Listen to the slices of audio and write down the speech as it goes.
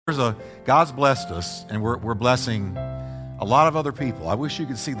God's blessed us, and we're blessing a lot of other people. I wish you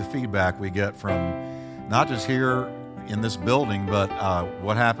could see the feedback we get from not just here in this building, but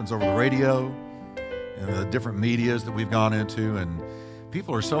what happens over the radio and the different medias that we've gone into. And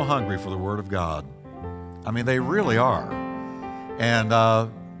people are so hungry for the Word of God. I mean, they really are. And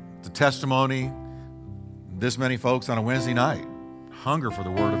the testimony, this many folks on a Wednesday night, hunger for the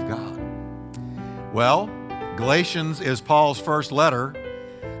Word of God. Well, Galatians is Paul's first letter.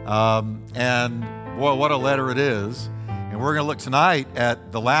 And boy, what a letter it is. And we're going to look tonight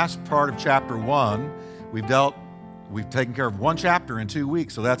at the last part of chapter 1. We've taken care of one chapter in 2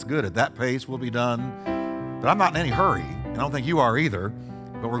 weeks, so that's good. At that pace, we'll be done. But I'm not in any hurry. I don't think you are either,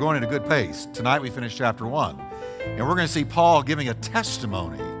 but we're going at a good pace. Tonight we finish chapter 1. And we're going to see Paul giving a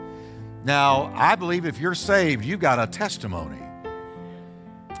testimony. Now, I believe if you're saved, you've got a testimony.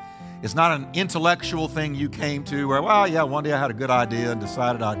 It's not an intellectual thing you came to where, well, yeah, one day I had a good idea and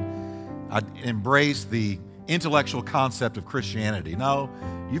decided I'd embrace the intellectual concept of Christianity. No,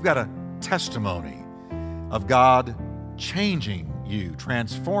 you've got a testimony of God changing you,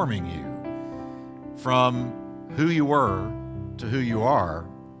 transforming you from who you were to who you are.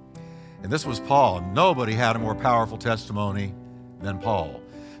 And this was Paul. Nobody had a more powerful testimony than Paul.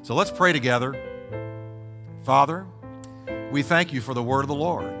 So let's pray together. Father, we thank you for the word of the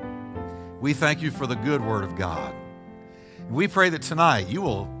Lord. We thank you for the good word of God. We pray that tonight you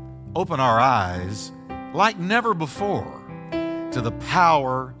will open our eyes like never before to the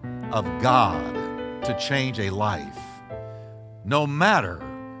power of God to change a life. No matter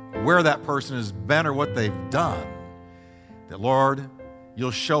where that person has been or what they've done, that Lord, you'll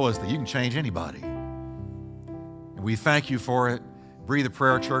show us that you can change anybody. And we thank you for it. Breathe a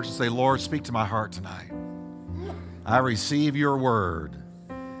prayer, church, and say, Lord, speak to my heart tonight. I receive your word.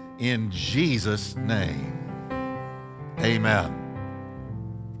 In Jesus' name, amen.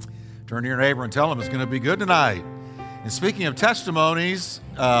 Turn to your neighbor and tell them it's going to be good tonight. And speaking of testimonies,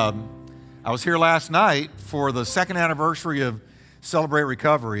 I was here last night for the second anniversary of Celebrate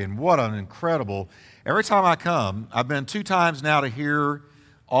Recovery, and what an incredible, every time I come, I've been 2 times now to hear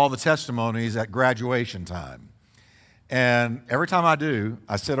all the testimonies at graduation time. And every time I do,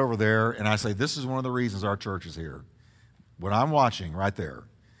 I sit over there and I say, this is one of the reasons our church is here. What I'm watching right there.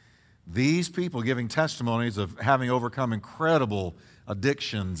 These people giving testimonies of having overcome incredible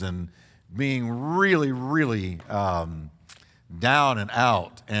addictions and being really, really down and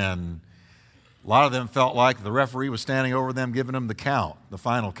out. And a lot of them felt like the referee was standing over them giving them the count, the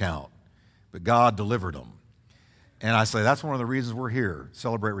final count. But God delivered them. And I say that's one of the reasons we're here,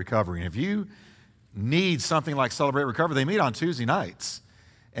 Celebrate Recovery. And if you need something like Celebrate Recovery, they meet on Tuesday nights.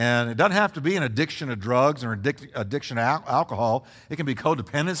 And it doesn't have to be an addiction to drugs or addiction to alcohol. It can be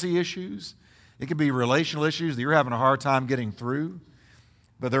codependency issues. It can be relational issues that you're having a hard time getting through.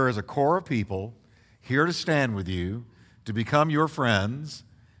 But there is a core of people here to stand with you, to become your friends,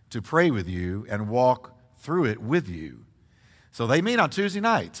 to pray with you, and walk through it with you. So they meet on Tuesday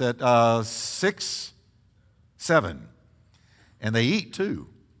nights at 6, 7. And they eat too.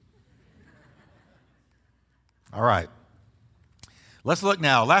 All right. Let's look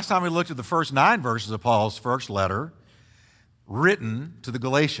now. Last time we looked at the first 9 verses of Paul's first letter written to the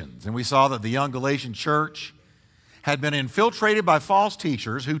Galatians. And we saw that the young Galatian church had been infiltrated by false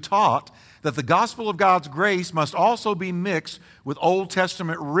teachers who taught that the gospel of God's grace must also be mixed with Old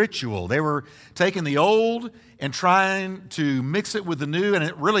Testament ritual. They were taking the old and trying to mix it with the new,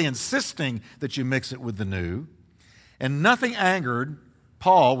 and really insisting that you mix it with the new. And nothing angered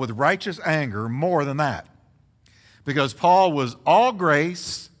Paul with righteous anger more than that. Because Paul was all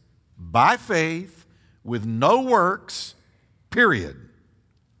grace, by faith, with no works, period.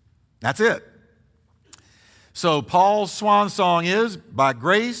 That's it. So Paul's swan song is, by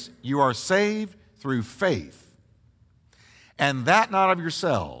grace you are saved through faith. And that not of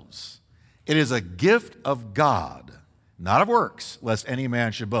yourselves. It is a gift of God, not of works, lest any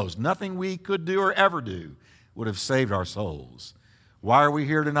man should boast. Nothing we could do or ever do would have saved our souls. Why are we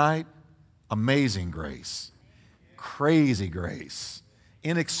here tonight? Amazing grace. Crazy grace,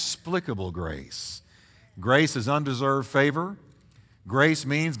 inexplicable grace. Grace is undeserved favor. Grace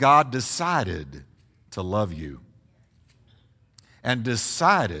means God decided to love you and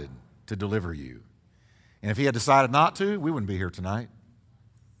decided to deliver you. And if he had decided not to, we wouldn't be here tonight.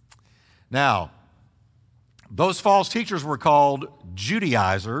 Now, those false teachers were called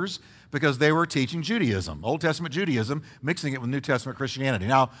Judaizers because they were teaching Judaism, Old Testament Judaism, mixing it with New Testament Christianity.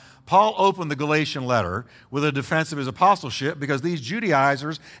 Now, Paul opened the Galatian letter with a defense of his apostleship because these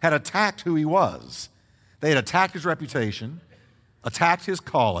Judaizers had attacked who he was. They had attacked his reputation, attacked his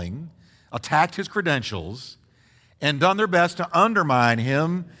calling, attacked his credentials, and done their best to undermine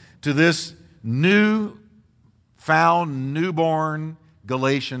him to this newborn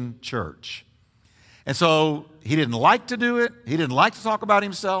Galatian church. And so he didn't like to do it. He didn't like to talk about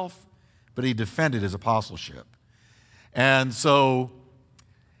himself, but he defended his apostleship. And so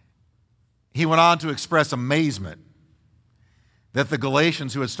he went on to express amazement that the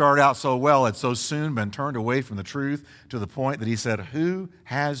Galatians, who had started out so well, had so soon been turned away from the truth, to the point that he said, "Who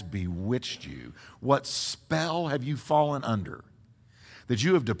has bewitched you? What spell have you fallen under, that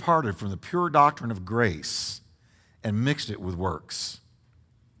you have departed from the pure doctrine of grace and mixed it with works?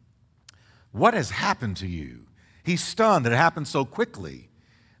 What has happened to you?" He's stunned that it happened so quickly,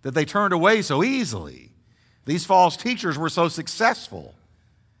 that they turned away so easily. These false teachers were so successful.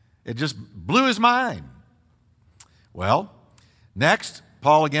 It just blew his mind. Well, next,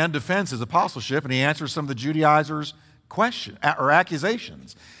 Paul again defends his apostleship, and he answers some of the Judaizers' question or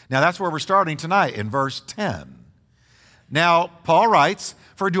accusations. Now, that's where we're starting tonight in verse 10. Now, Paul writes,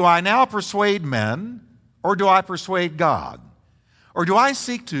 "For do I now persuade men, or do I persuade God? Or do I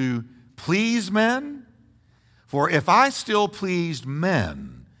seek to please men? For if I still pleased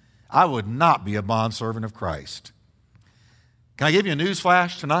men, I would not be a bondservant of Christ." Can I give you a news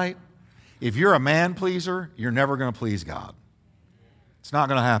flash tonight? If you're a man pleaser, you're never going to please God. It's not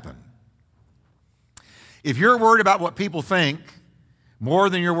going to happen. If you're worried about what people think more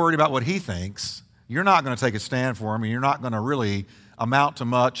than you're worried about what he thinks, you're not going to take a stand for him, and you're not going to really amount to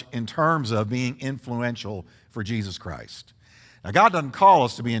much in terms of being influential for Jesus Christ. Now, God doesn't call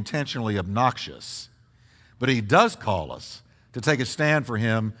us to be intentionally obnoxious, but he does call us to take a stand for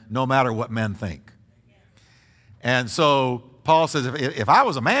him no matter what men think. And so Paul says, if I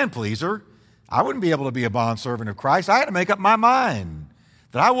was a man pleaser, I wouldn't be able to be a bondservant of Christ. I had to make up my mind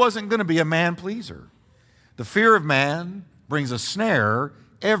that I wasn't going to be a man pleaser. The fear of man brings a snare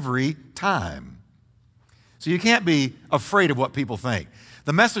every time. So you can't be afraid of what people think.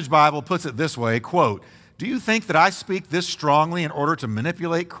 The Message Bible puts it this way, quote, "Do you think that I speak this strongly in order to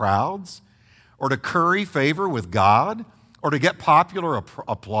manipulate crowds, or to curry favor with God, or to get popular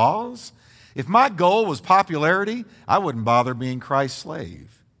applause? If my goal was popularity, I wouldn't bother being Christ's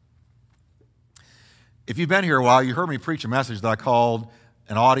slave." If you've been here a while, you heard me preach a message that I called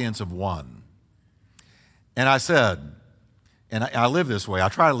An Audience of One. And I said, and I live this way, I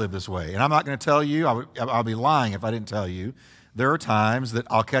try to live this way, and I'm not going to tell you, I'll be lying if I didn't tell you, there are times that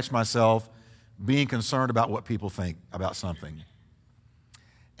I'll catch myself being concerned about what people think about something.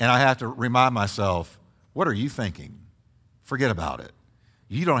 And I have to remind myself, what are you thinking? Forget about it.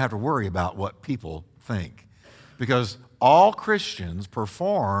 You don't have to worry about what people think, because all Christians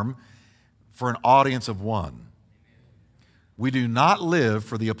perform for an audience of one. We do not live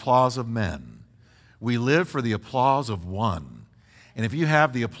for the applause of men. We live for the applause of one. And if you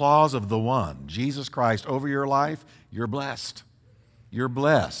have the applause of the one, Jesus Christ, over your life, you're blessed. You're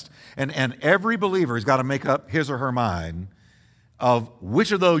blessed. And every believer has got to make up his or her mind of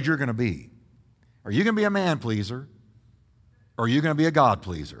which of those you're going to be. Are you going to be a man pleaser? Or are you going to be a God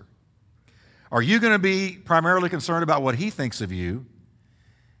pleaser? Are you going to be primarily concerned about what he thinks of you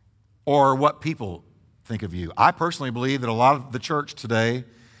or what people think of you? I personally believe that a lot of the church today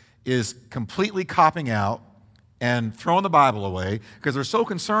is completely copping out and throwing the Bible away because they're so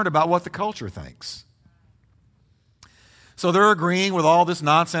concerned about what the culture thinks. So they're agreeing with all this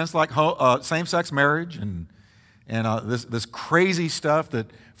nonsense like same-sex marriage and this crazy stuff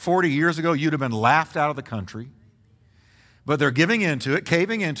that 40 years ago you'd have been laughed out of the country. But they're giving into it,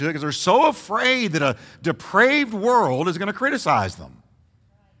 caving into it, because they're so afraid that a depraved world is going to criticize them.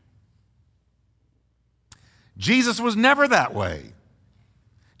 Jesus was never that way.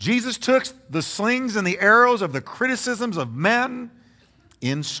 Jesus took the slings and the arrows of the criticisms of men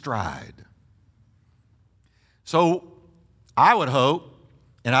in stride. So I would hope,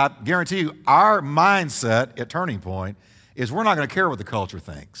 and I guarantee you, our mindset at Turning Point is we're not going to care what the culture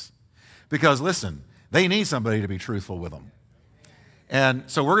thinks. Because listen, they need somebody to be truthful with them. And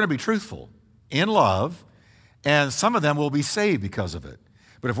so we're going to be truthful in love, and some of them will be saved because of it.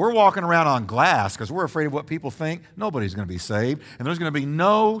 But if we're walking around on glass because we're afraid of what people think, nobody's going to be saved, and there's going to be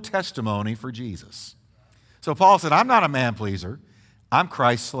no testimony for Jesus. So Paul said, I'm not a man pleaser. I'm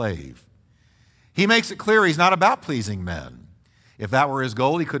Christ's slave. He makes it clear he's not about pleasing men. If that were his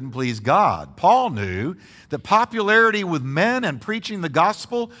goal, he couldn't please God. Paul knew that popularity with men and preaching the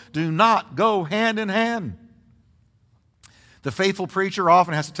gospel do not go hand in hand. The faithful preacher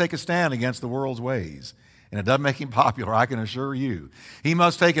often has to take a stand against the world's ways, and it doesn't make him popular, I can assure you. He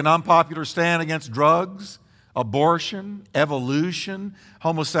must take an unpopular stand against drugs, abortion, evolution,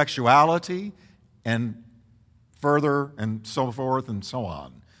 homosexuality, and further and so forth and so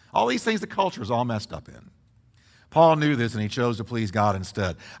on. All these things the culture is all messed up in. Paul knew this, and he chose to please God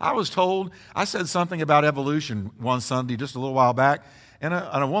instead. I said something about evolution one Sunday just a little while back, and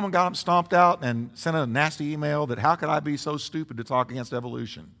a woman got him stomped out and sent a nasty email that how could I be so stupid to talk against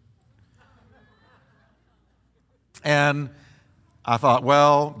evolution? And I thought,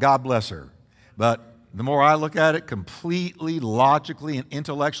 well, God bless her. But the more I look at it completely, logically, and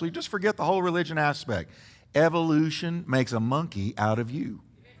intellectually, just forget the whole religion aspect. Evolution makes a monkey out of you.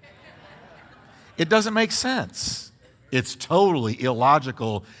 It doesn't make sense. It's totally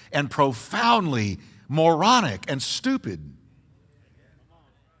illogical and profoundly moronic and stupid.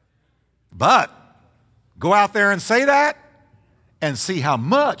 But go out there and say that and see how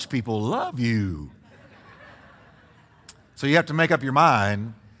much people love you. So you have to make up your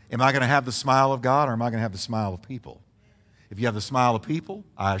mind, am I going to have the smile of God or am I going to have the smile of people? If you have the smile of people,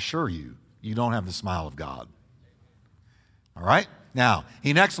 I assure you, you don't have the smile of God. All right? Now,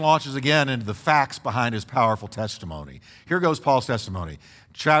 he next launches again into the facts behind his powerful testimony. Here goes Paul's testimony,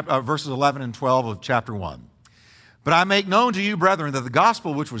 verses 11 and 12 of chapter 1. But I make known to you, brethren, that the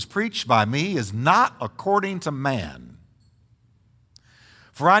gospel which was preached by me is not according to man.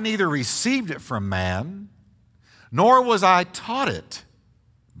 For I neither received it from man, nor was I taught it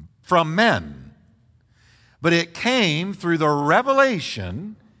from men, but it came through the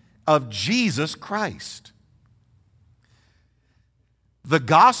revelation of Jesus Christ. The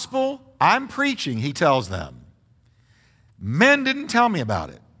gospel I'm preaching, he tells them, men didn't tell me about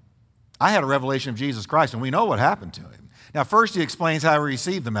it. I had a revelation of Jesus Christ, and we know what happened to him. Now, first he explains how he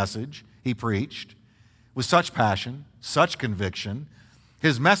received the message he preached with such passion, such conviction.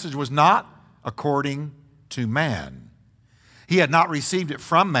 His message was not according to man. He had not received it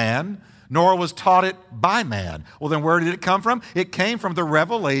from man, nor was taught it by man. Well, then where did it come from? It came from the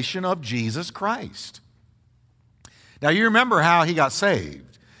revelation of Jesus Christ. Now, you remember how he got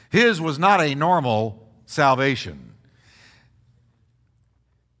saved. His was not a normal salvation.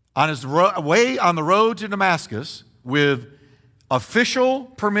 On his way on the road to Damascus, with official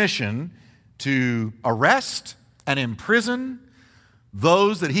permission to arrest and imprison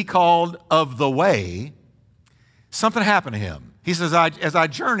those that he called of the way, something happened to him. He says, as I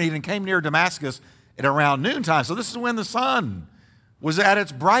journeyed and came near Damascus at around noontime, so this is when the sun was at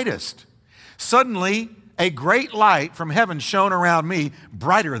its brightest, suddenly a great light from heaven shone around me,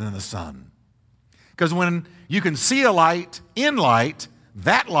 brighter than the sun. Because when you can see a light in light,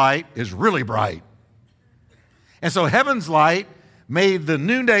 that light is really bright. And so heaven's light made the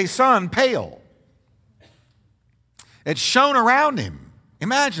noonday sun pale. It shone around him.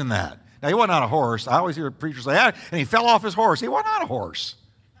 Imagine that. Now, he wasn't on a horse. I always hear preachers say, and he fell off his horse. He wasn't on a horse.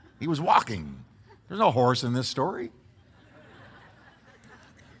 He was walking. There's no horse in this story.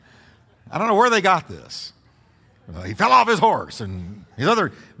 I don't know where they got this. He fell off his horse and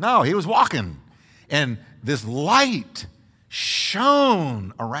no, he was walking. And this light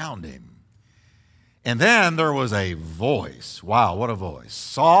shone around him. And then there was a voice. Wow, what a voice.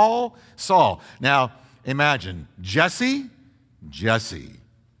 Saul, Saul. Now, imagine Jesse, Jesse.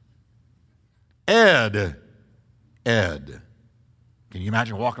 Ed, Ed. Can you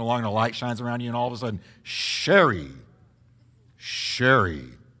imagine walking along and a light shines around you and all of a sudden, Sherry, Sherry.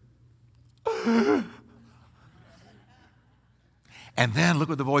 And then look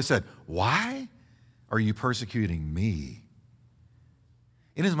what the voice said. Why are you persecuting me?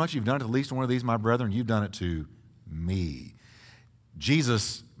 Inasmuch you've done it to at least one of these, my brethren, you've done it to me.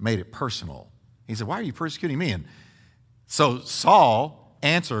 Jesus made it personal. He said, why are you persecuting me? And so Saul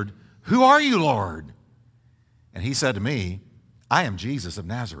answered, who are you, Lord? And he said to me, I am Jesus of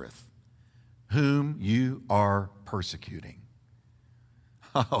Nazareth, whom you are persecuting.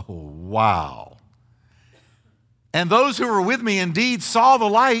 Oh, wow. And those who were with me indeed saw the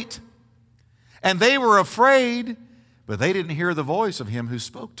light, and they were afraid, but they didn't hear the voice of him who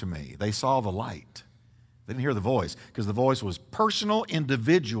spoke to me. They saw the light. They didn't hear the voice, because the voice was personal,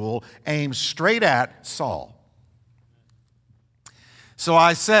 individual, aimed straight at Saul. So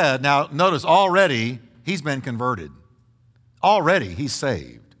I said, now notice already he's been converted. Already he's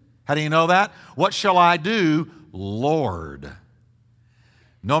saved. How do you know that? What shall I do, Lord?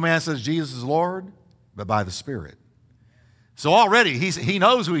 No man says Jesus is Lord, but by the Spirit. So already he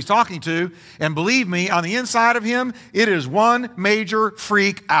knows who he's talking to, and believe me, on the inside of him, it is one major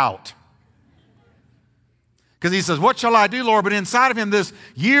freak out. Because he says, what shall I do, Lord? But inside of him, this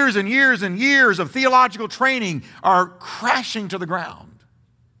years and years and years of theological training are crashing to the ground.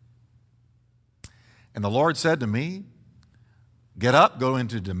 And the Lord said to me, get up, go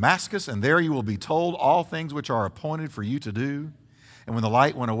into Damascus, and there you will be told all things which are appointed for you to do. And when the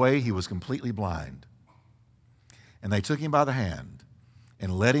light went away, he was completely blind. And they took him by the hand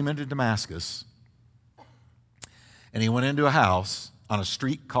and led him into Damascus. And he went into a house on a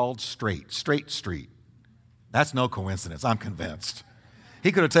street called Straight Street. That's no coincidence, I'm convinced.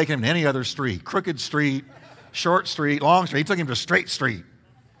 He could have taken him to any other street, Crooked Street, Short Street, Long Street. He took him to Straight Street.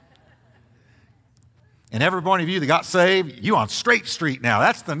 And every one of you that got saved, you on Straight Street now.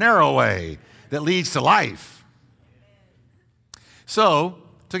 That's the narrow way that leads to life. So,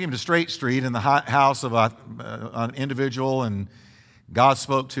 took him to Straight Street in the house of an individual, and God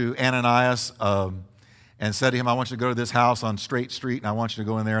spoke to Ananias and said to him, I want you to go to this house on Straight Street, and I want you to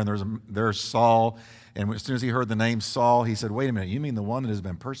go in there, and there's Saul. And as soon as he heard the name Saul, he said, wait a minute, you mean the one that has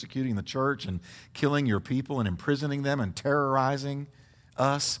been persecuting the church and killing your people and imprisoning them and terrorizing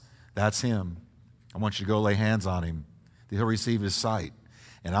us? That's him. I want you to go lay hands on him, that he'll receive his sight.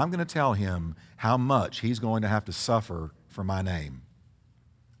 And I'm going to tell him how much he's going to have to suffer for my name.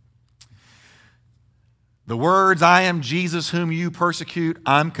 The words, I am Jesus whom you persecute,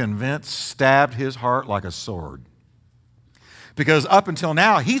 I'm convinced stabbed his heart like a sword. Because up until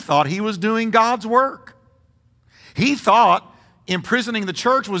now, he thought he was doing God's work. He thought imprisoning the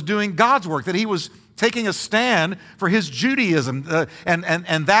church was doing God's work, that he was taking a stand for his Judaism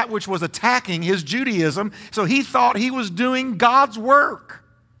and that which was attacking his Judaism. So he thought he was doing God's work.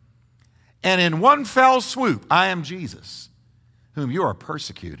 And in one fell swoop, I am Jesus, whom you are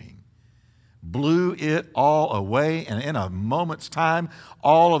persecuting, blew it all away. And in a moment's time,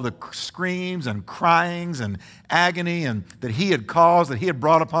 all of the screams and cryings and agony and that he had caused, that he had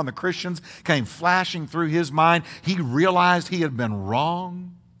brought upon the Christians, came flashing through his mind. He realized he had been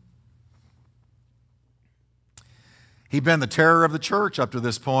wrong. He'd been the terror of the church up to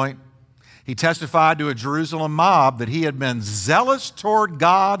this point. He testified to a Jerusalem mob that he had been zealous toward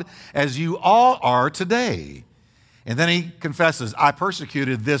God as you all are today. And then he confesses, I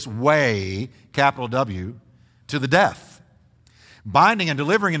persecuted this way, capital W, to the death, binding and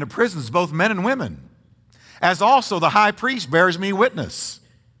delivering into prisons both men and women, as also the high priest bears me witness.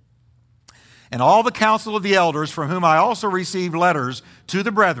 And all the council of the elders, from whom I also received letters to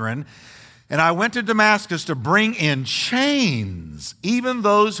the brethren, and I went to Damascus to bring in chains even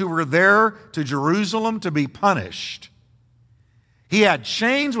those who were there to Jerusalem to be punished. He had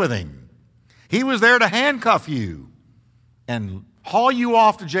chains with him. He was there to handcuff you and haul you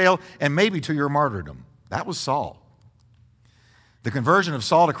off to jail and maybe to your martyrdom. That was Saul. The conversion of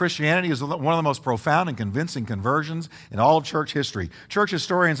Saul to Christianity is one of the most profound and convincing conversions in all of church history. Church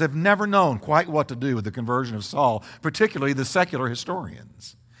historians have never known quite what to do with the conversion of Saul, particularly the secular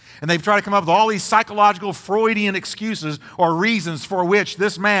historians. And they've tried to come up with all these psychological Freudian excuses or reasons for which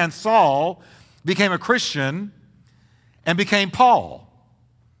this man, Saul, became a Christian and became Paul.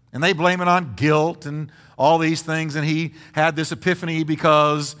 And they blame it on guilt and all these things. And he had this epiphany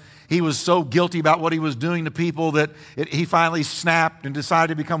because he was so guilty about what he was doing to people that he finally snapped and decided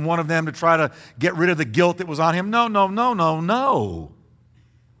to become one of them to try to get rid of the guilt that was on him. No.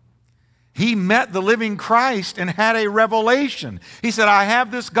 He met the living Christ and had a revelation. He said, I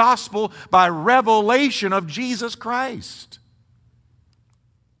have this gospel by revelation of Jesus Christ.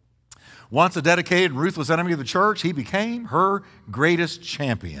 Once a dedicated and ruthless enemy of the church, he became her greatest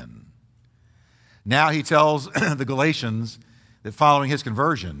champion. Now he tells the Galatians that following his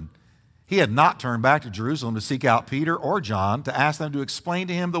conversion, he had not turned back to Jerusalem to seek out Peter or John to ask them to explain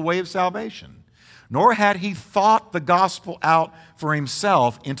to him the way of salvation. Nor had he thought the gospel out for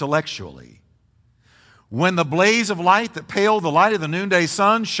himself intellectually. When the blaze of light that paled the light of the noonday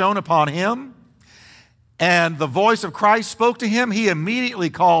sun shone upon him, and the voice of Christ spoke to him, he immediately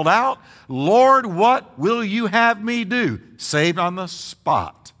called out, Lord, what will you have me do? Saved on the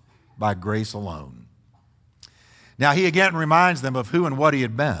spot by grace alone. Now he again reminds them of who and what he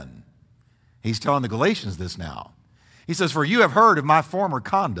had been. He's telling the Galatians this now. He says, for you have heard of my former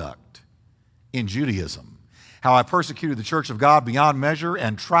conduct in Judaism, how I persecuted the church of God beyond measure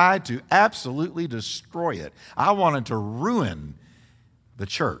and tried to absolutely destroy it. I wanted to ruin the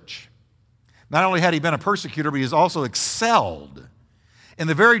church. Not only had he been a persecutor, but he has also excelled in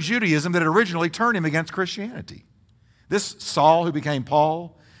the very Judaism that had originally turned him against Christianity. This Saul, who became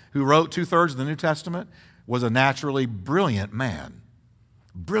Paul, who wrote 2/3 of the New Testament, was a naturally brilliant man,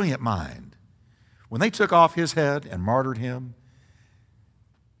 brilliant mind. When they took off his head and martyred him,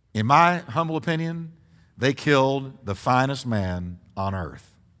 in my humble opinion, they killed the finest man on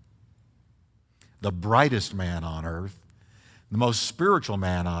earth, the brightest man on earth, the most spiritual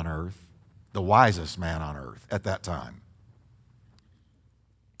man on earth, the wisest man on earth at that time.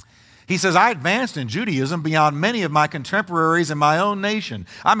 He says, I advanced in Judaism beyond many of my contemporaries in my own nation.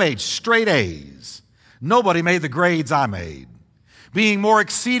 I made straight A's. Nobody made the grades I made, being more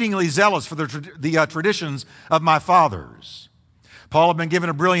exceedingly zealous for the traditions of my fathers. Paul had been given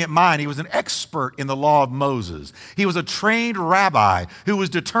a brilliant mind. He was an expert in the law of Moses. He was a trained rabbi who was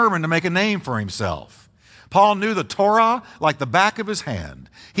determined to make a name for himself. Paul knew the Torah like the back of his hand.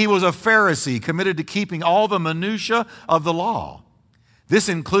 He was a Pharisee committed to keeping all the minutiae of the law. This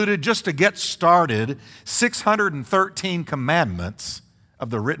included, just to get started, 613 commandments of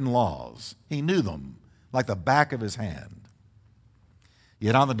the written laws. He knew them like the back of his hand.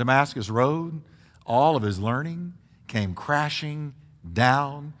 Yet on the Damascus road, all of his learning came crashing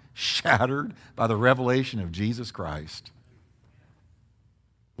down, shattered by the revelation of Jesus Christ.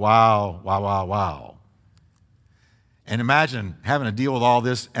 Wow, wow, wow, wow. And imagine having to deal with all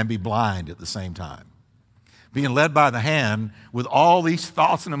this and be blind at the same time. Being led by the hand with all these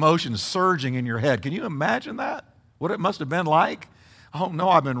thoughts and emotions surging in your head. Can you imagine that? What it must have been like? Oh no,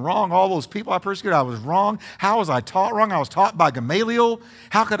 I've been wrong. All those people I persecuted, I was wrong. How was I taught wrong? I was taught by Gamaliel.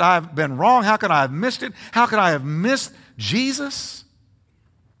 How could I have been wrong? How could I have missed it? How could I have missed Jesus?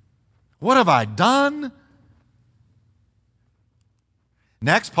 What have I done?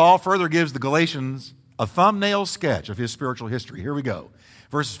 Next, Paul further gives the Galatians a thumbnail sketch of his spiritual history. Here we go.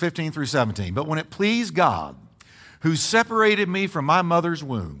 Verses 15 through 17. But when it pleased God, who separated me from my mother's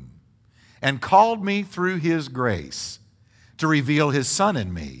womb and called me through his grace to reveal his Son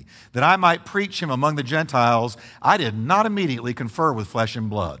in me, that I might preach him among the Gentiles, I did not immediately confer with flesh and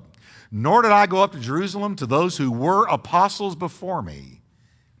blood, nor did I go up to Jerusalem to those who were apostles before me.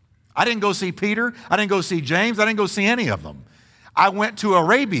 I didn't go see Peter. I didn't go see James. I didn't go see any of them. I went to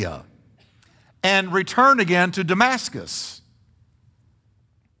Arabia and returned again to Damascus.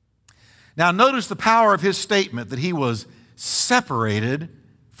 Now notice the power of his statement that he was separated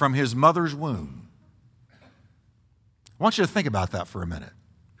from his mother's womb. I want you to think about that for a minute.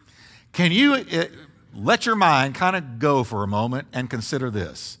 Can you let your mind kind of go for a moment and consider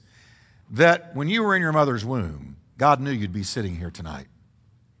this, that when you were in your mother's womb, God knew you'd be sitting here tonight.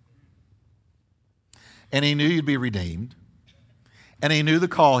 And he knew you'd be redeemed. And he knew the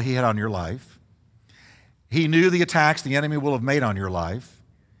call he had on your life. He knew the attacks the enemy will have made on your life.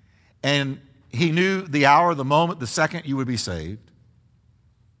 And he knew the hour, the moment, the second you would be saved.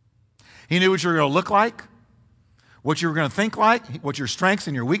 He knew what you were going to look like, what you were going to think like, what your strengths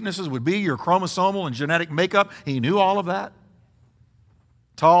and your weaknesses would be, your chromosomal and genetic makeup. He knew all of that.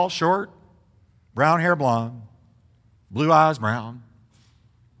 Tall, short, brown hair, blonde, blue eyes, brown.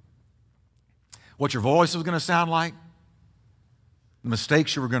 What your voice was going to sound like, the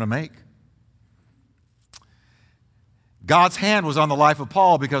mistakes you were going to make. God's hand was on the life of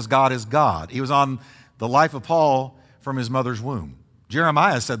Paul because God is God. He was on the life of Paul from his mother's womb.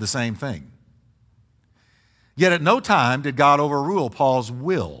 Jeremiah said the same thing. Yet at no time did God overrule Paul's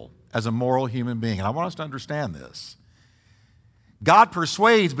will as a moral human being. And I want us to understand this. God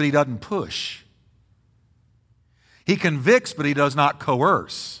persuades, but he doesn't push. He convicts, but he does not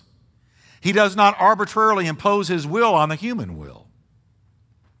coerce. He does not arbitrarily impose his will on the human will.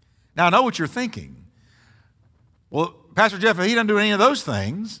 Now, I know what you're thinking. Well, Pastor Jeff, if he doesn't do any of those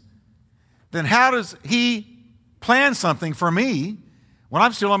things, then how does he plan something for me when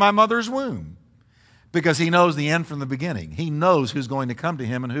I'm still in my mother's womb? Because he knows the end from the beginning. He knows who's going to come to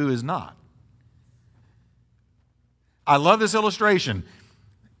him and who is not. I love this illustration.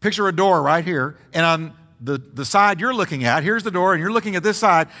 Picture a door right here, and on the side you're looking at, here's the door, and you're looking at this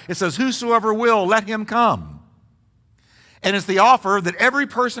side, it says, whosoever will, let him come. And it's the offer that every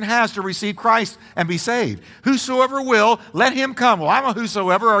person has to receive Christ and be saved. Whosoever will, let him come. Well, I'm a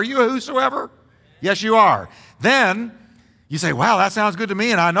whosoever. Are you a whosoever? Yes, you are. Then you say, wow, that sounds good to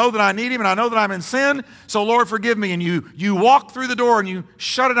me, and I know that I need him, and I know that I'm in sin, so Lord, forgive me. And you walk through the door, and you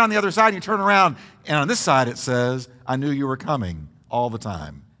shut it on the other side, and you turn around, and on this side it says, I knew you were coming all the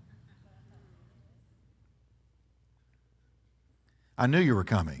time. I knew you were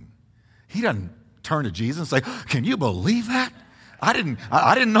coming. He doesn't turn to Jesus and say, can you believe that? I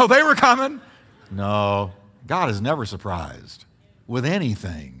didn't know they were coming. No, God is never surprised with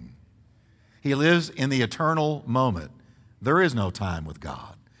anything. He lives in the eternal moment. There is no time with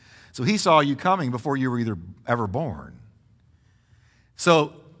God. So he saw you coming before you were ever born.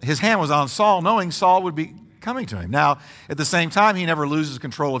 So his hand was on Saul, knowing Saul would be coming to him. Now, at the same time, he never loses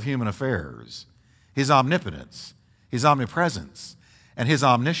control of human affairs. His omnipotence, his omnipresence, and his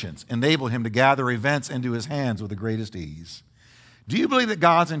omniscience enable him to gather events into his hands with the greatest ease. Do you believe that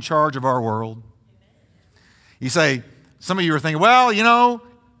God's in charge of our world? You say, some of you are thinking, well, you know,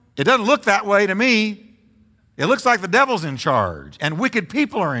 it doesn't look that way to me. It looks like the devil's in charge and wicked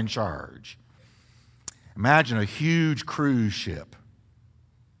people are in charge. Imagine a huge cruise ship.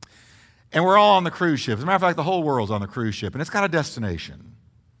 And we're all on the cruise ship. As a matter of fact, the whole world's on the cruise ship, and it's got a destination.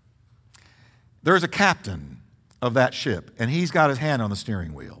 There's a captain of that ship, and he's got his hand on the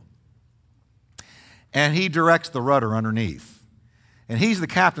steering wheel. And he directs the rudder underneath. And he's the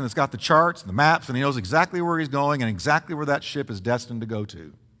captain that's got the charts and the maps, and he knows exactly where he's going and exactly where that ship is destined to go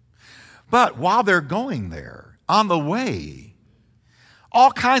to. But while they're going there, on the way,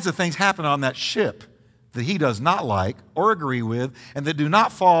 all kinds of things happen on that ship that he does not like or agree with and that do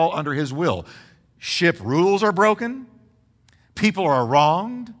not fall under his will. Ship rules are broken. People are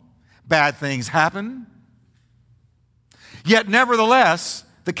wronged. Bad things happen. Yet nevertheless,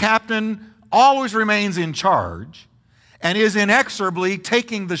 the captain always remains in charge and is inexorably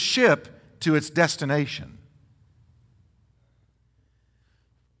taking the ship to its destination.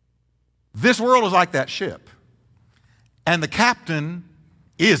 This world is like that ship, and the captain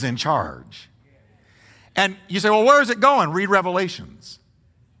is in charge. And you say, well, where is it going? Read Revelations.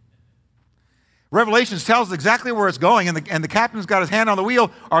 Revelations tells us exactly where it's going, and the captain's got his hand on the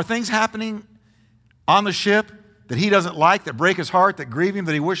wheel. Are things happening on the ship that he doesn't like, that break his heart, that grieve him,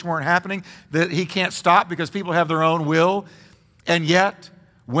 that he wish weren't happening, that he can't stop because people have their own will? And yet,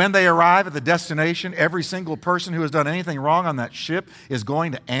 when they arrive at the destination, every single person who has done anything wrong on that ship is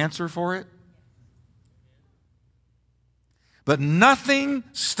going to answer for it. But nothing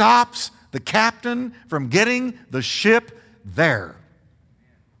stops the captain from getting the ship there.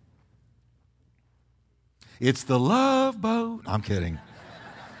 It's the love boat. I'm kidding.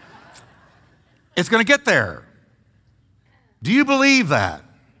 It's going to get there. Do you believe that?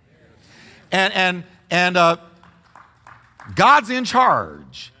 And God's in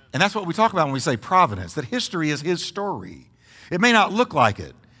charge. And that's what we talk about when we say providence, that history is his story. It may not look like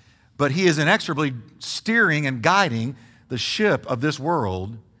it, but he is inexorably steering and guiding the ship of this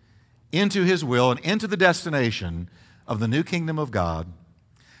world into his will and into the destination of the new kingdom of God,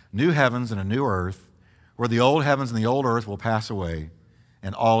 new heavens and a new earth, where the old heavens and the old earth will pass away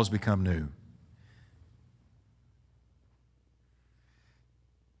and all has become new.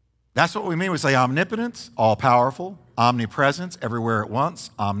 That's what we mean when we say omnipotence, all-powerful, omnipresence, everywhere at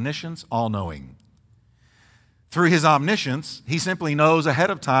once, omniscience, all-knowing. Through his omniscience, he simply knows ahead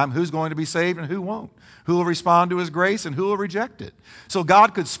of time who's going to be saved and who won't, who will respond to his grace and who will reject it. So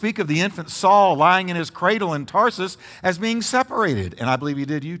God could speak of the infant Saul lying in his cradle in Tarsus as being separated, and I believe he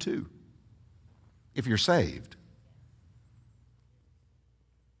did you too, if you're saved.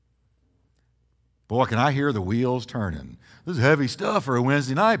 Boy, can I hear the wheels turning. This is heavy stuff for a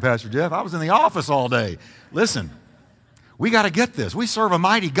Wednesday night, Pastor Jeff. I was in the office all day. Listen, we got to get this. We serve a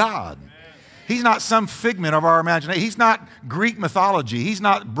mighty God. He's not some figment of our imagination. He's not Greek mythology. He's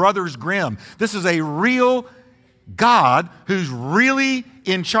not Brothers Grimm. This is a real God who's really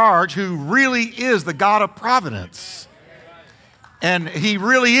in charge, who really is the God of providence. And he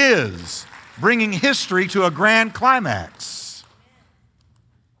really is bringing history to a grand climax.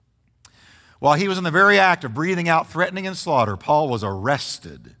 While he was in the very act of breathing out threatening and slaughter, Paul was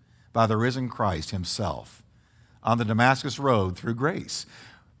arrested by the risen Christ himself on the Damascus road through grace.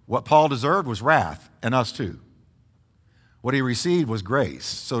 What Paul deserved was wrath, and us too. What he received was grace,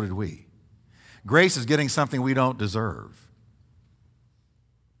 so did we. Grace is getting something we don't deserve.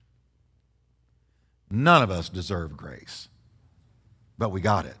 None of us deserve grace, but we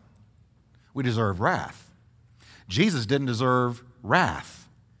got it. We deserve wrath. Jesus didn't deserve wrath,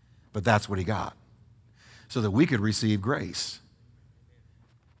 but that's what he got, so that we could receive grace.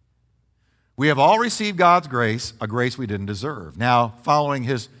 We have all received God's grace, a grace we didn't deserve. Now, following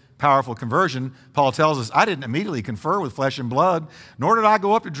his powerful conversion, Paul tells us, I didn't immediately confer with flesh and blood, nor did I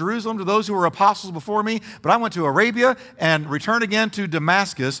go up to Jerusalem to those who were apostles before me, but I went to Arabia and returned again to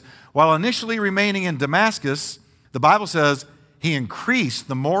Damascus. While initially remaining in Damascus, the Bible says he increased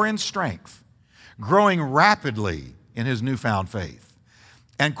the more in strength, growing rapidly in his newfound faith.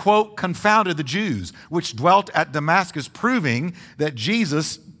 And, quote, confounded the Jews which dwelt at Damascus, proving that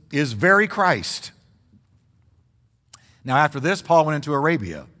Jesus is very Christ. Now, after this, Paul went into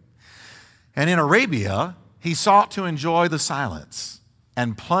Arabia. And in Arabia, he sought to enjoy the silence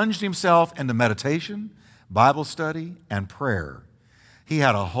and plunged himself into meditation, Bible study, and prayer. He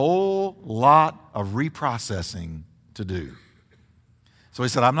had a whole lot of reprocessing to do. So he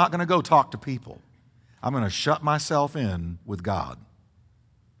said, I'm not going to go talk to people. I'm going to shut myself in with God.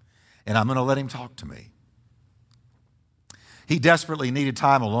 And I'm going to let him talk to me. He desperately needed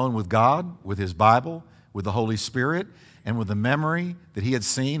time alone with God, with his Bible, with the Holy Spirit, and with the memory that he had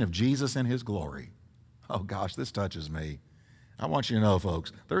seen of Jesus in his glory. Oh gosh, this touches me. I want you to know,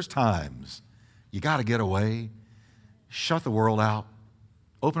 folks, there's times you got to get away, shut the world out,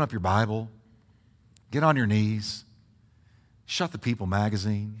 open up your Bible, get on your knees, shut the People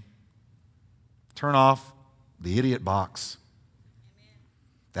magazine, turn off the idiot box,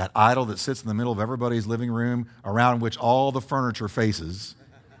 That idol that sits in the middle of everybody's living room around which all the furniture faces.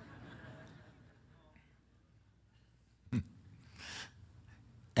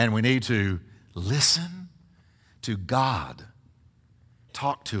 And we need to listen to God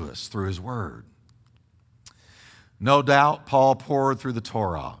talk to us through His Word. No doubt, Paul pored through the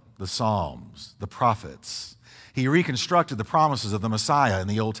Torah, the Psalms, the prophets. He reconstructed the promises of the Messiah in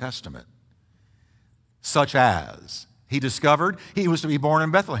the Old Testament, such as he discovered he was to be born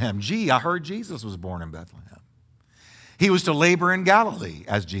in Bethlehem. Gee, I heard Jesus was born in Bethlehem. He was to labor in Galilee,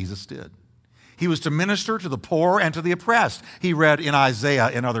 as Jesus did. He was to minister to the poor and to the oppressed. He read in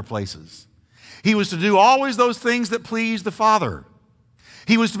Isaiah and other places. He was to do always those things that pleased the Father.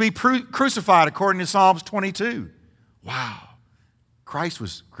 He was to be crucified according to Psalms 22. Wow, Christ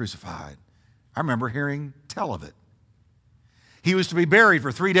was crucified. I remember hearing tell of it. He was to be buried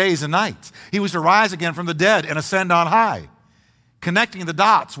for 3 days and nights. He was to rise again from the dead and ascend on high. Connecting the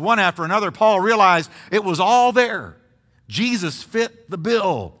dots one after another, Paul realized it was all there. Jesus fit the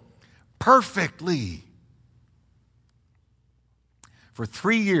bill perfectly. For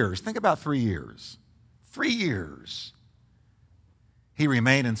 3 years, think about 3 years. 3 years, he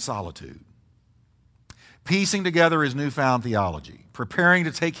remained in solitude, piecing together his newfound theology, preparing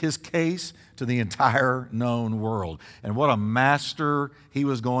to take his case to the entire known world. And what a master he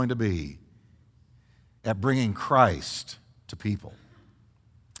was going to be at bringing Christ to people.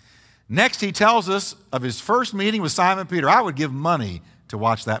 Next, he tells us of his first meeting with Simon Peter. I would give money to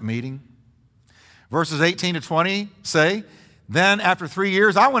watch that meeting. Verses 18 to 20 say, "Then after 3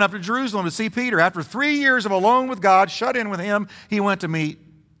 years, I went up to Jerusalem to see Peter. After 3 years of alone with God, shut in with him, he went to meet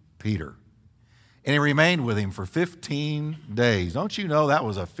Peter. And he remained with him for 15 days. Don't you know that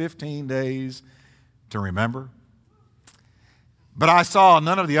was a 15 days to remember? But I saw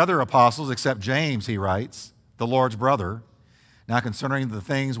none of the other apostles except James, he writes, the Lord's brother. Now concerning the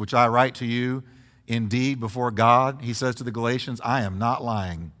things which I write to you, indeed before God, he says to the Galatians, I am not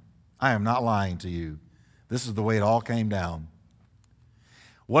lying. I am not lying to you. This is the way it all came down."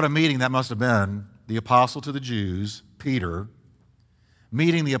 What a meeting that must have been. The apostle to the Jews, Peter,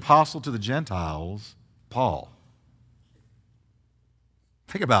 meeting the apostle to the Gentiles, Paul.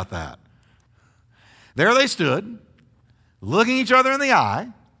 Think about that. There they stood, looking each other in the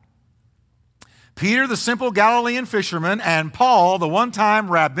eye. Peter, the simple Galilean fisherman, and Paul, the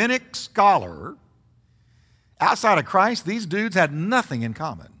one-time rabbinic scholar. Outside of Christ, these dudes had nothing in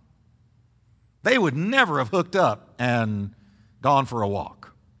common. They would never have hooked up and gone for a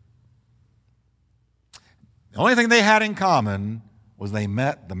walk. The only thing they had in common was they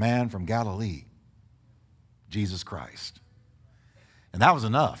met the man from Galilee, Jesus Christ. And that was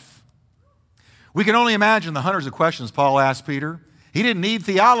enough. We can only imagine the hundreds of questions Paul asked Peter. He didn't need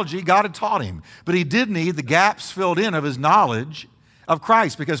theology, God had taught him. But he did need the gaps filled in of his knowledge of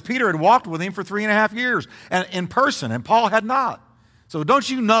Christ, because Peter had walked with him for 3.5 years and in person, and Paul had not. So don't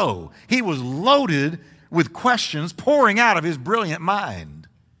you know, he was loaded with questions pouring out of his brilliant mind.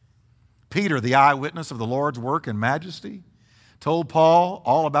 Peter, the eyewitness of the Lord's work and majesty, told Paul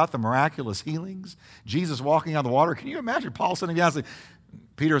all about the miraculous healings, Jesus walking on the water. Can you imagine Paul sitting down and saying,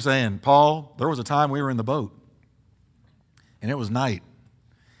 Peter saying, Paul, there was a time we were in the boat, and it was night.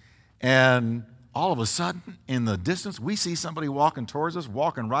 And all of a sudden, in the distance, we see somebody walking towards us,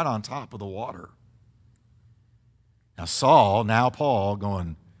 walking right on top of the water. Now Saul, now Paul,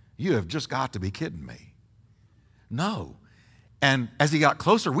 going, you have just got to be kidding me. No. And as he got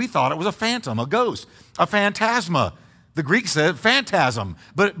closer, we thought it was a phantom, a ghost, a phantasma. The Greek said phantasm.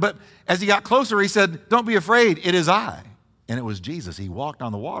 But as he got closer, he said, don't be afraid, it is I. And it was Jesus. He walked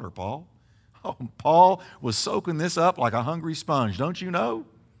on the water, Paul. Oh, Paul was soaking this up like a hungry sponge, don't you know?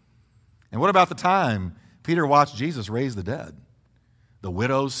 And what about the time Peter watched Jesus raise the dead? The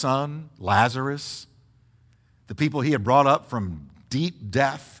widow's son, Lazarus, the people he had brought up from deep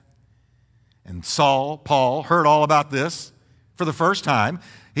death. And Paul, heard all about this for the first time.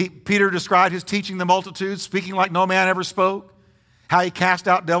 Peter described his teaching the multitudes, speaking like no man ever spoke, how he cast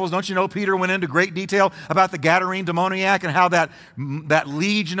out devils. Don't you know Peter went into great detail about the Gadarene demoniac and how that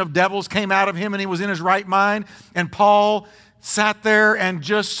legion of devils came out of him and he was in his right mind? And Paul sat there and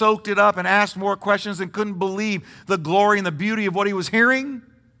just soaked it up and asked more questions and couldn't believe the glory and the beauty of what he was hearing.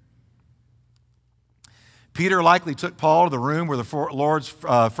 Peter likely took Paul to the room where the first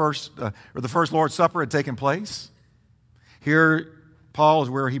Lord's Supper had taken place. Here, Paul is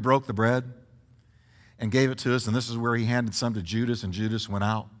where he broke the bread and gave it to us, and this is where he handed some to Judas, and Judas went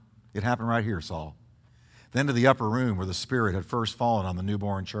out. It happened right here, Saul. Then to the upper room where the Spirit had first fallen on the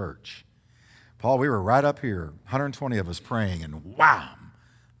newborn church. Paul, we were right up here, 120 of us praying, and wham,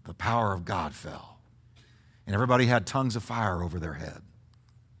 the power of God fell. And everybody had tongues of fire over their head.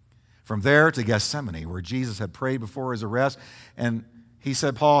 From there to Gethsemane, where Jesus had prayed before his arrest. And he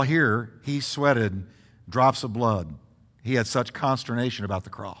said, Paul here, he sweated drops of blood. He had such consternation about the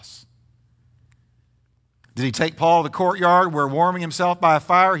cross. Did he take Paul to the courtyard where, warming himself by a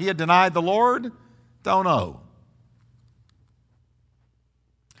fire, he had denied the Lord? Don't know.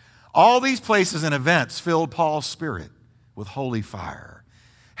 All these places and events filled Paul's spirit with holy fire.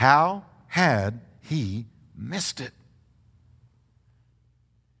 How had he missed it?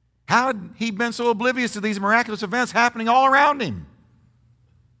 How had he been so oblivious to these miraculous events happening all around him?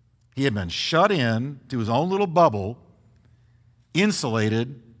 He had been shut in to his own little bubble,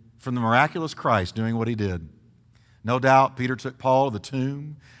 insulated from the miraculous Christ doing what he did. No doubt Peter took Paul to the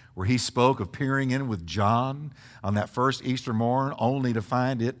tomb where he spoke of peering in with John on that first Easter morn, only to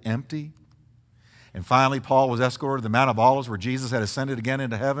find it empty. And finally, Paul was escorted to the Mount of Olives where Jesus had ascended again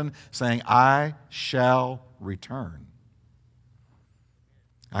into heaven, saying, I shall return.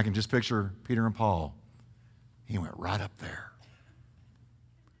 I can just picture Peter and Paul. He went right up there.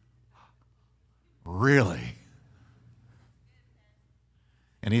 Really?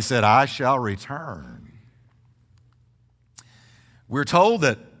 And he said, I shall return. We're told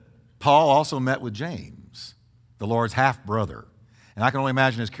that Paul also met with James, the Lord's half-brother. And I can only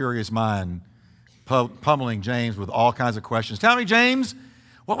imagine his curious mind pummeling James with all kinds of questions. Tell me, James,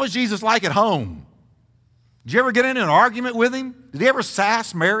 what was Jesus like at home? Did you ever get into an argument with him? Did he ever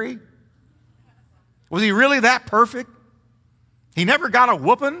sass Mary? Was he really that perfect? He never got a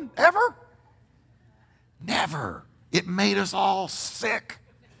whooping, ever? Never. It made us all sick.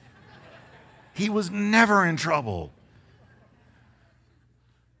 He was never in trouble.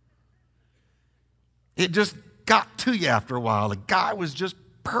 It just got to you after a while. The guy was just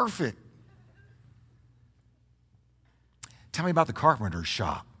perfect. Tell me about the carpenter's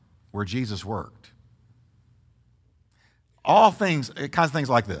shop where Jesus worked. All things, kinds of things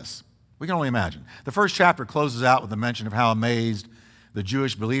like this. We can only imagine. The first chapter closes out with the mention of how amazed the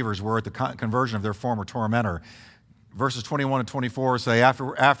Jewish believers were at the conversion of their former tormentor. Verses 21 and 24 say,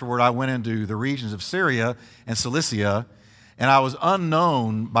 Afterward I went into the regions of Syria and Cilicia, and I was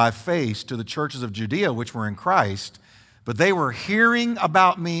unknown by face to the churches of Judea which were in Christ, but they were hearing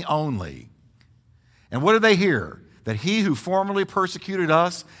about me only. And what did they hear? That he who formerly persecuted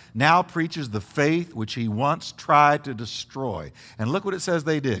us now preaches the faith which he once tried to destroy. And look what it says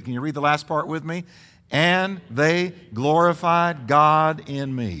they did. Can you read the last part with me? And they glorified God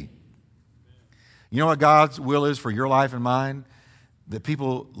in me. You know what God's will is for your life and mine? That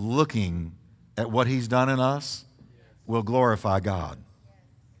people looking at what he's done in us will glorify God.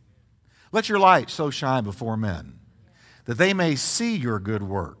 Let your light so shine before men that they may see your good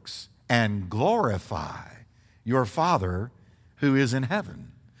works and glorify your Father who is in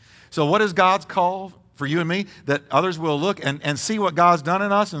heaven. So what is God's call for you and me? That others will look and see what God's done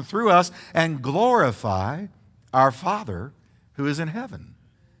in us and through us and glorify our Father who is in heaven.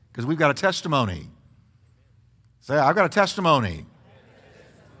 Because we've got a testimony. Say, I've got a testimony.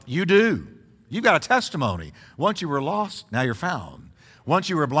 You do. You've got a testimony. Once you were lost, now you're found. Once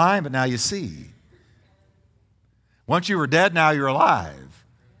you were blind, but now you see. Once you were dead, now you're alive.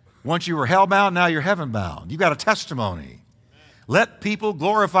 Once you were hell-bound, now you're heaven-bound. You've got a testimony. Let people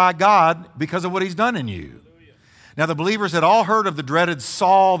glorify God because of what he's done in you. Now, the believers had all heard of the dreaded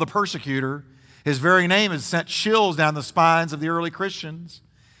Saul the persecutor. His very name had sent chills down the spines of the early Christians.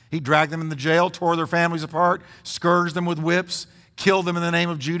 He dragged them into jail, tore their families apart, scourged them with whips, killed them in the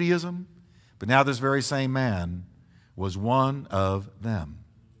name of Judaism. But now this very same man was one of them.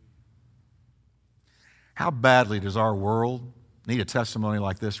 How badly does our world need a testimony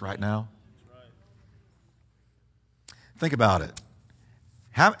like this right now? Think about it.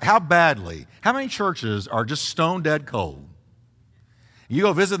 How badly, how many churches are just stone dead cold? You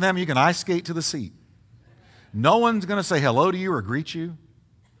go visit them, you can ice skate to the seat. No one's going to say hello to you or greet you.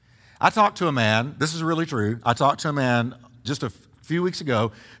 I talked to a man, this is really true, I talked to a man just a few weeks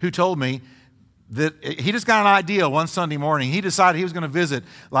ago who told me that he just got an idea one Sunday morning. He decided he was going to visit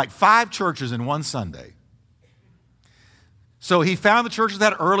like 5 churches in one Sunday. So he found the churches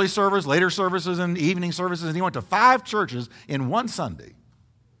that had early service, later services, and evening services, and he went to 5 churches in one Sunday.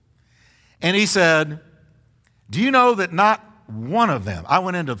 And he said, do you know that not one of them, I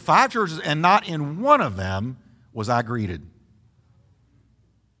went into 5 churches and not in one of them was I greeted.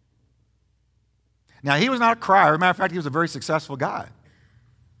 Now, he was not a crier. As a matter of fact, he was a very successful guy.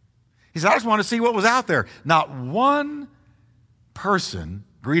 He said, I just wanted to see what was out there. Not one person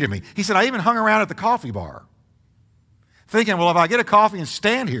greeted me. He said, I even hung around at the coffee bar thinking, well, if I get a coffee and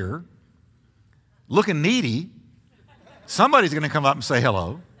stand here looking needy, somebody's going to come up and say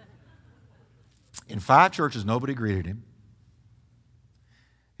hello. In 5 churches, nobody greeted him.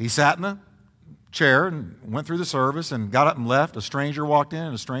 He sat in the chair and went through the service and got up and left. A stranger walked in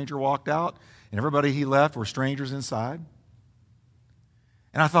and a stranger walked out, and everybody he left were strangers inside.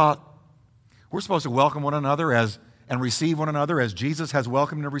 And I thought, we're supposed to welcome one another and receive one another as Jesus has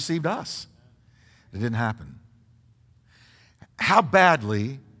welcomed and received us. It didn't happen. How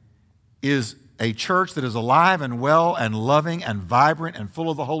badly is a church that is alive and well and loving and vibrant and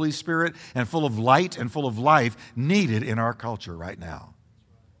full of the Holy Spirit and full of light and full of life needed in our culture right now?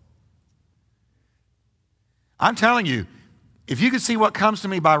 I'm telling you, if you could see what comes to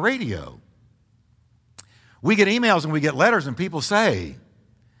me by radio, we get emails and we get letters and people say,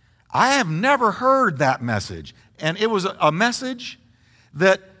 I have never heard that message. And it was a message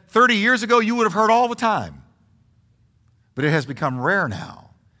that 30 years ago you would have heard all the time. But it has become rare now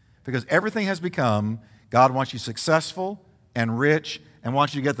because everything has become, God wants you successful and rich and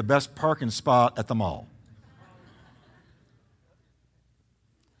wants you to get the best parking spot at the mall.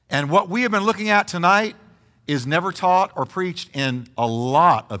 And what we have been looking at tonight is never taught or preached in a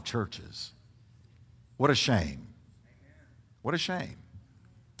lot of churches. What a shame. What a shame.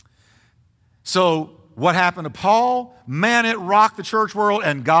 So what happened to Paul? Man, it rocked the church world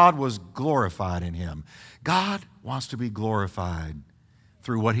and God was glorified in him. God wants to be glorified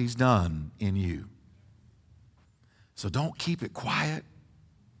through what he's done in you. So don't keep it quiet.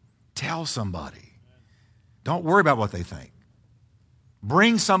 Tell somebody. Don't worry about what they think.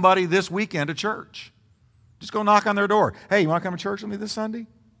 Bring somebody this weekend to church. Just go knock on their door. Hey, you want to come to church with me this Sunday?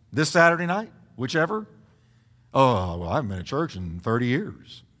 This Saturday night? Whichever? Oh, well, I haven't been to church in 30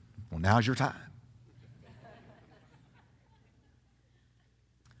 years. Well, now's your time.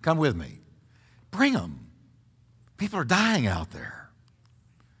 Come with me. Bring them. People are dying out there.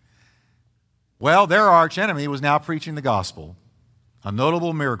 Well, their arch enemy was now preaching the gospel. A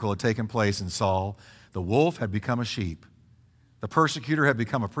notable miracle had taken place in Saul. The wolf had become a sheep. The persecutor had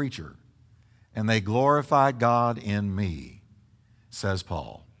become a preacher. And they glorified God in me, says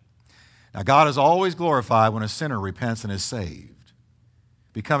Paul. Now, God is always glorified when a sinner repents and is saved,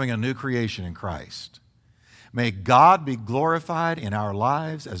 becoming a new creation in Christ. May God be glorified in our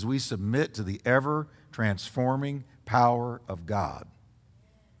lives as we submit to the ever-transforming power of God.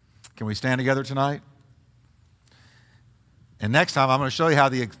 Can we stand together tonight? And next time I'm going to show you how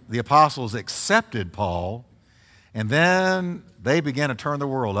the apostles accepted Paul, and then they began to turn the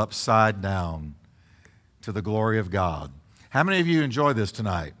world upside down to the glory of God. How many of you enjoy this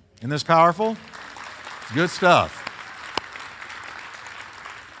tonight? Isn't this powerful? It's good stuff.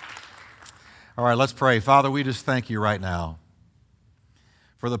 All right, let's pray. Father, we just thank you right now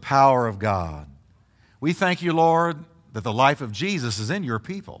for the power of God. We thank you, Lord, that the life of Jesus is in your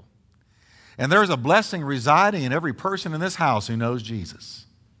people. And there's a blessing residing in every person in this house who knows Jesus.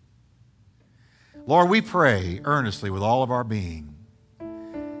 Lord, we pray earnestly with all of our being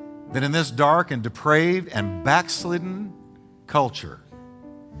that in this dark and depraved and backslidden culture,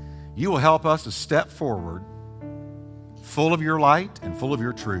 you will help us to step forward full of your light and full of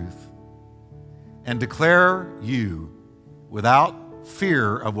your truth and declare you without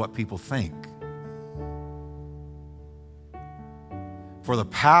fear of what people think. For the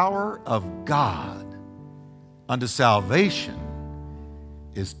power of God unto salvation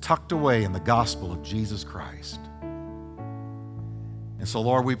is tucked away in the gospel of Jesus Christ. And so,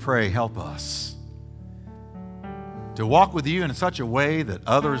 Lord, we pray, help us to walk with you in such a way that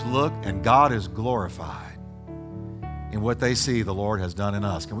others look and God is glorified in what they see the Lord has done in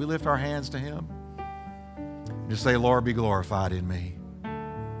us. Can we lift our hands to him? Just say, Lord, be glorified in me.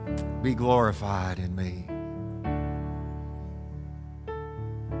 Be glorified in me.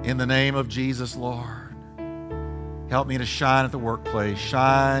 In the name of Jesus, Lord, help me to shine at the workplace,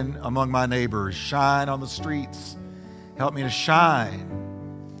 shine among my neighbors, shine on the streets. Help me to shine,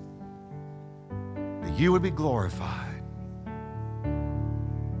 that you would be glorified.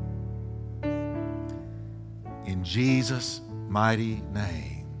 In Jesus' mighty name.